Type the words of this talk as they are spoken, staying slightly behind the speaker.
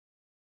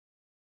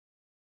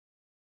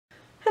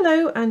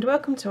Hello and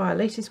welcome to our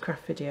latest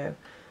craft video.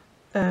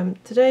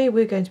 Today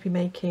we're going to be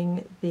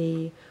making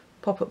the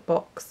pop-up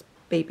box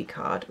baby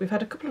card. We've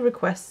had a couple of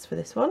requests for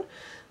this one,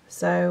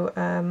 so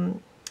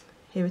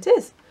here it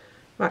is.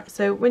 Right,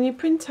 so when you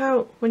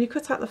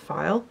cut out the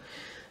file,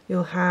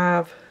 you'll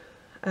have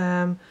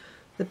the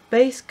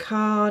base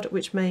card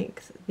which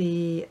makes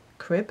the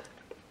crib,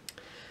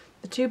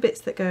 the two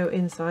bits that go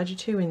inside, your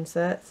two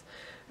inserts,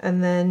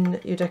 and then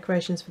your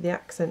decorations for the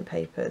accent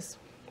papers.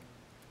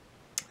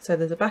 So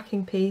there's a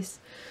backing piece,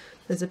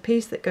 there's a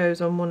piece that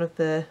goes on one of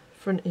the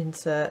front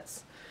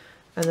inserts,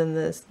 and then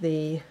there's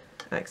the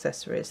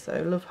accessories,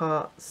 so love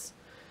hearts,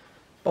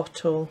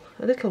 bottle,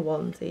 a little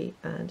onesie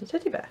and a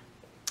teddy bear.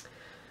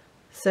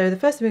 So the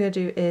first thing we're going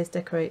to do is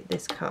decorate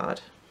this card.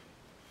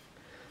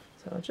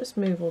 So I'll just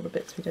move all the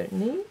bits we don't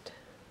need.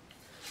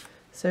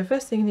 So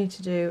first thing you need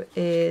to do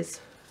is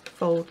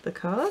fold the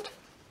card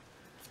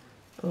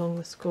along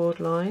the scored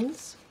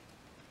lines.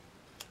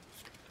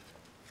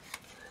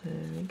 There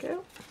we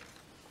go.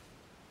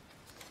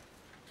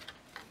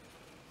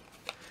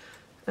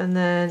 And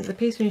then the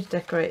piece we need to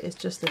decorate is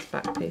just this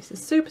back piece.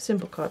 It's a super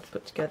simple card to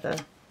put together.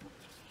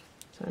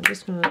 So I'm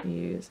just going to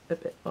use a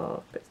bit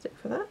of Bit Stick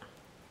for that.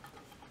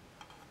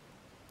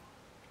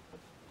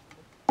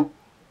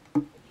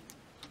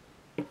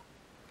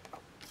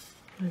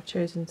 I've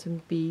chosen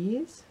some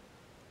bees.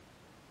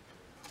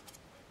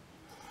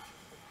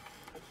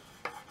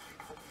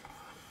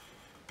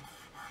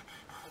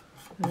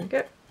 There we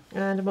go.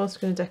 And I'm also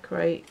going to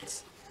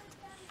decorate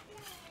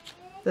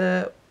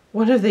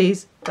one of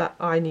these that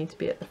I need to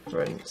be at the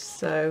front.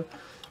 So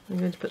I'm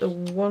going to put the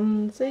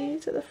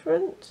onesies at the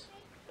front.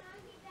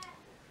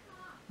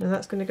 Now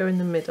that's going to go in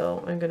the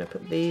middle. I'm going to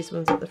put these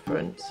ones at the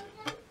front.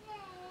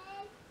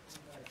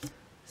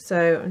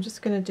 So I'm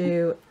just going to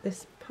do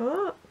this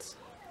part.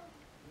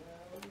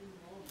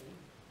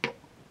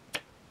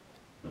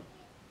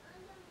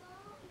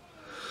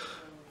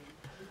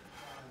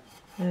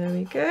 There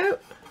we go.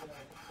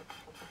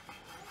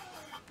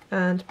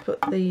 And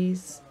put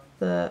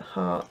the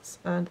hearts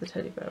and the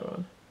teddy bear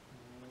on.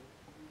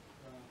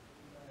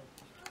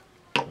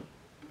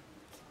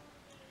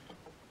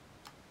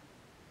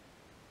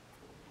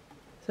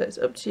 So it's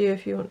up to you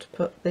if you want to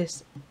put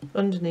this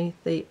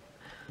underneath the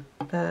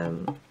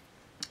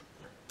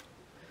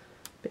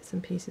bits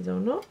and pieces or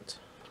not.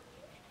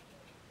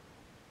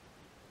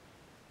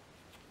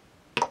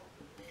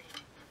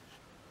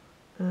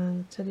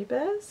 And the teddy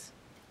bears.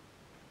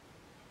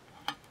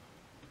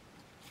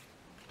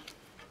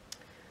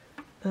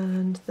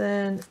 And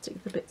then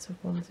stick the bits of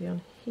onesie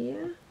on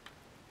here.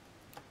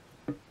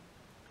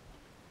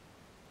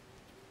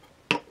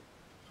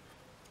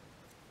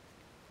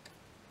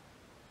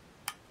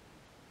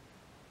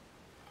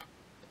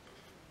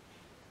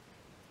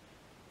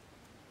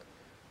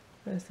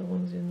 There's the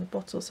onesie in the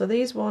bottle. So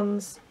these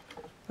ones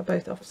are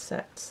both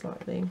offset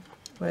slightly,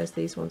 whereas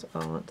these ones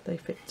aren't. They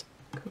fit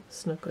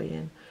snugly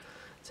in.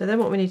 So then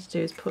what we need to do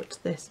is put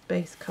this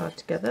base card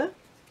together.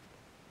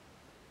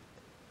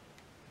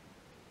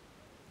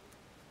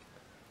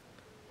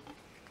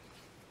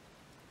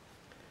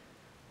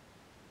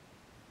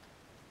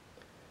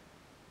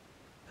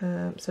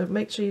 So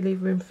make sure you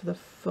leave room for the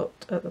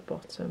foot at the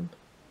bottom,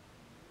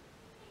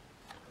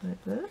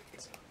 like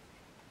that.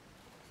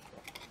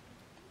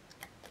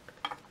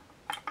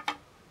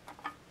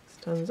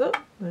 Stands up,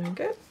 there we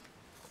go.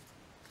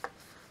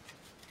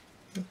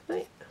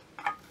 Lovely.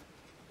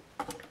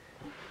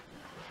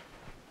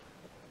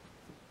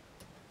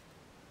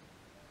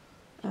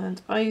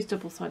 And I use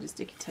double-sided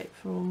sticky tape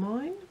for all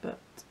mine, but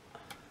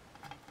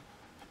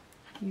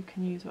you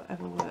can use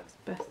whatever works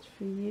best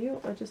for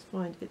you. I just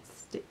find it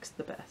sticks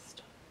the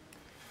best.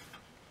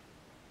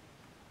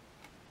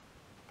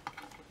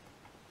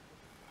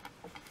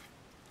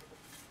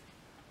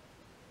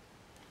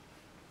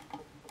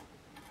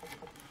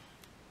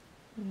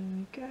 There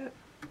we go.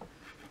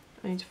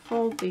 I need to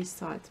fold these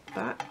sides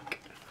back,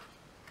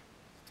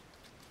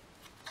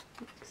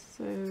 like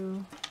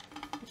so,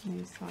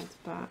 these sides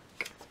back.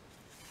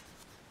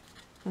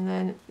 And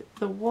then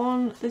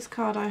this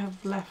card I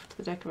have left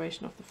the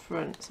decoration off the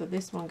front, so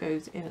this one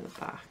goes in at the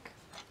back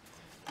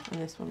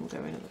and this one will go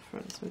in at the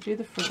front. So we'll do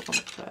the front one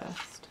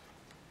first.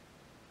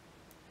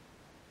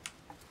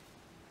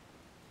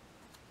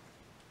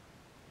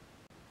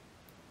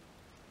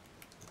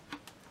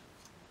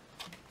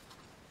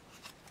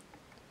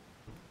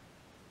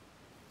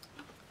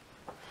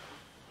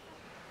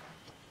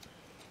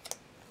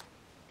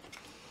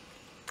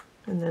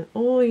 And then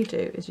all you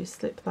do is you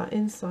slip that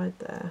inside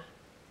there.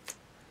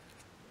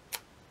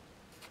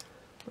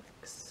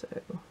 So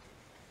it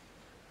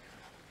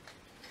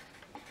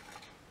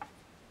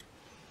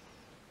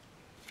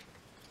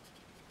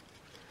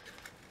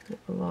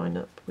will line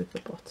up with the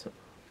bottom.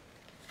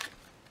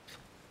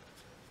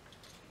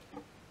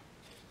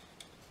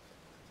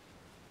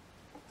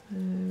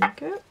 There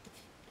we go.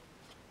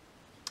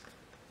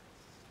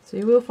 So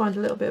you will find a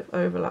little bit of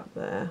overlap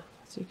there,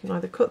 so you can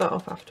either cut that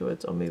off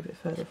afterwards or move it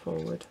further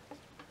forward.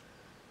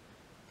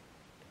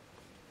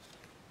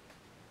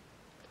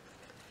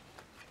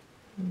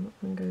 And that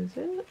one goes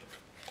in.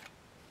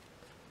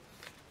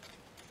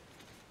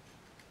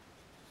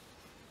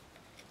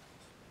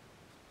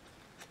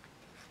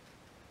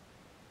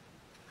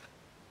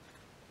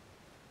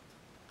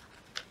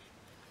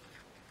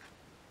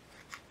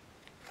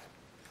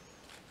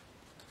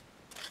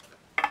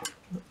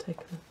 Not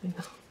taking the thing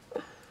off.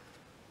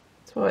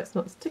 That's why it's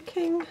not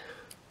sticking.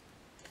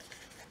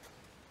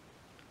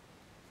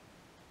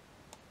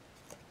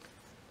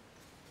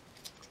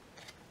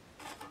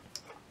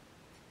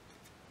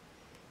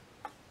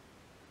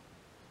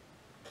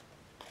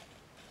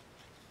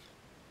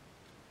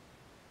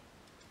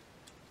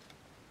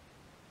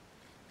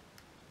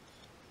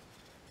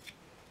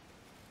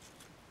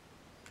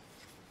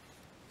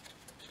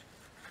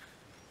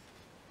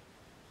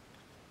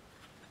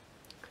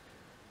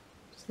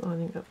 Just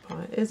lining up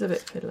by it is a bit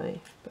fiddly,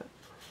 but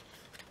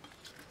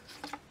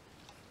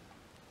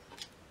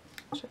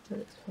check that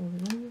it's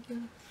folded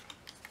over.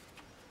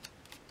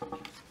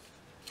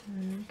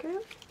 There we go.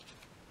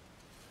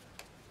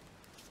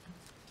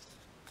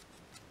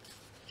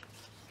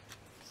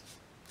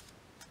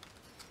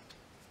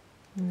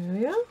 There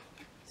we are,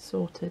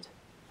 sorted.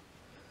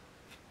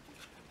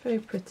 Very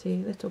pretty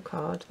little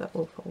card that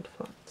will fold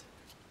flat.